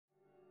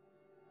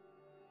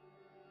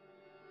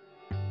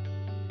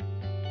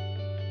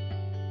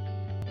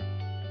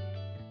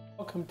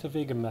Welcome to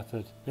Vegan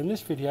Method. In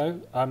this video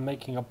I'm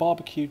making a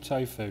barbecue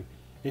tofu.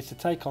 It's to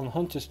take on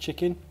Hunter's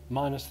chicken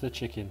minus the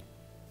chicken.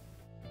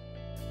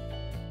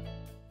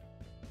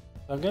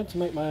 I'm going to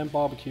make my own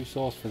barbecue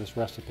sauce for this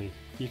recipe.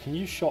 You can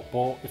use shop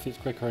bought if it's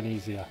quicker and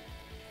easier.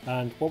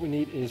 And what we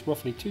need is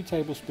roughly 2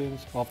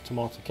 tablespoons of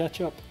tomato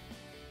ketchup.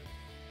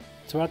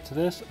 To add to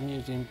this I'm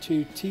using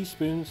 2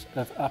 teaspoons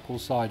of apple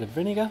cider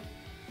vinegar.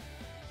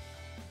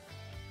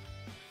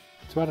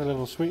 To add a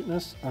little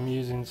sweetness I'm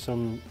using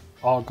some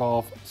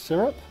agave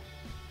syrup,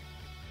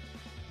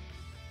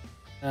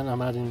 and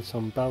I'm adding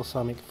some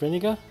balsamic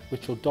vinegar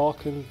which will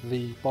darken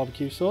the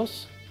barbecue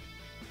sauce.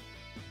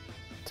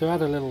 To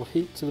add a little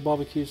heat to the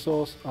barbecue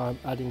sauce I'm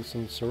adding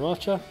some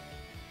sriracha,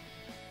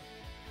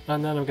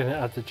 and then I'm going to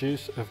add the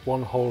juice of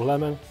 1 whole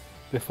lemon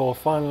before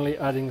finally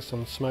adding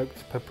some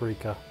smoked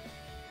paprika.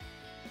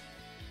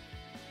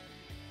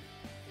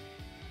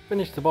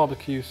 Finish the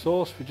barbecue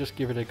sauce, we just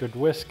give it a good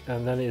whisk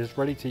and then it is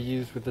ready to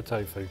use with the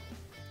tofu.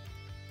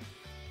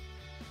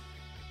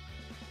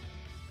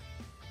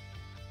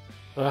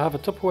 So I have a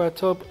Tupperware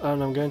tub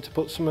and I'm going to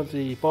put some of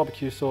the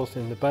barbecue sauce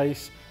in the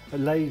base,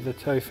 lay the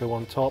tofu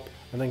on top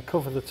and then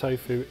cover the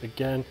tofu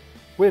again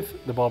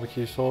with the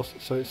barbecue sauce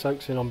so it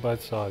soaks in on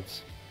both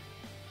sides.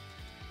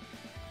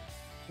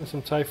 And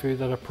some tofu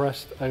that are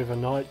pressed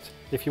overnight.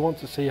 If you want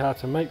to see how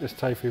to make this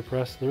tofu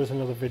press, there is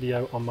another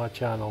video on my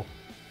channel.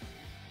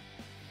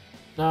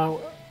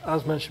 Now,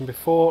 as mentioned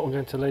before, I'm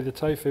going to lay the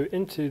tofu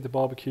into the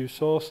barbecue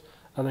sauce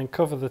and then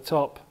cover the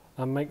top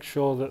and make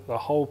sure that the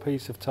whole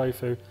piece of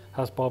tofu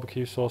has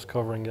barbecue sauce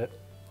covering it.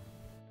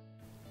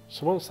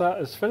 So once that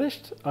is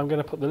finished, I'm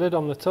going to put the lid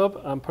on the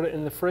tub and put it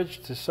in the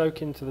fridge to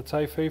soak into the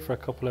tofu for a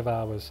couple of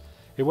hours.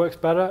 It works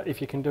better if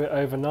you can do it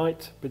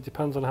overnight, but it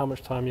depends on how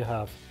much time you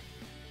have.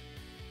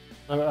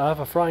 Now, I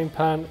have a frying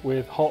pan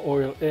with hot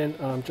oil in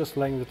and I'm just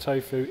laying the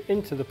tofu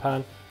into the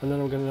pan and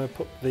then I'm going to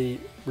put the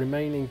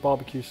remaining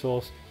barbecue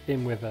sauce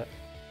in with it.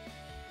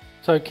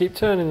 So keep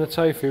turning the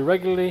tofu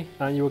regularly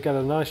and you will get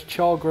a nice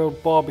char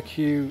grilled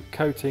barbecue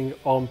coating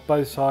on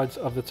both sides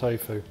of the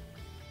tofu.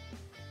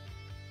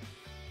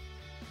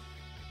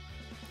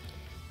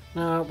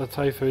 Now the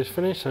tofu is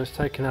finished, so it's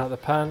taken out of the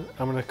pan.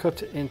 I'm going to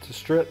cut it into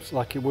strips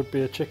like it would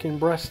be a chicken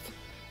breast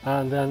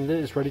and then it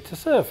is ready to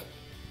serve.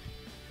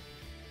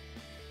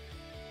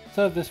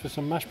 Serve this with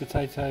some mashed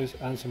potatoes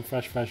and some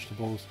fresh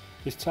vegetables.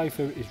 This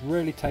tofu is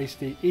really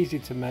tasty, easy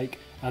to make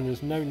and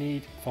there's no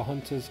need for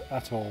hunters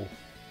at all.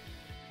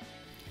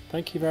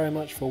 Thank you very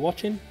much for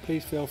watching.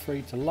 Please feel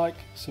free to like,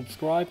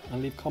 subscribe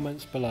and leave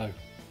comments below.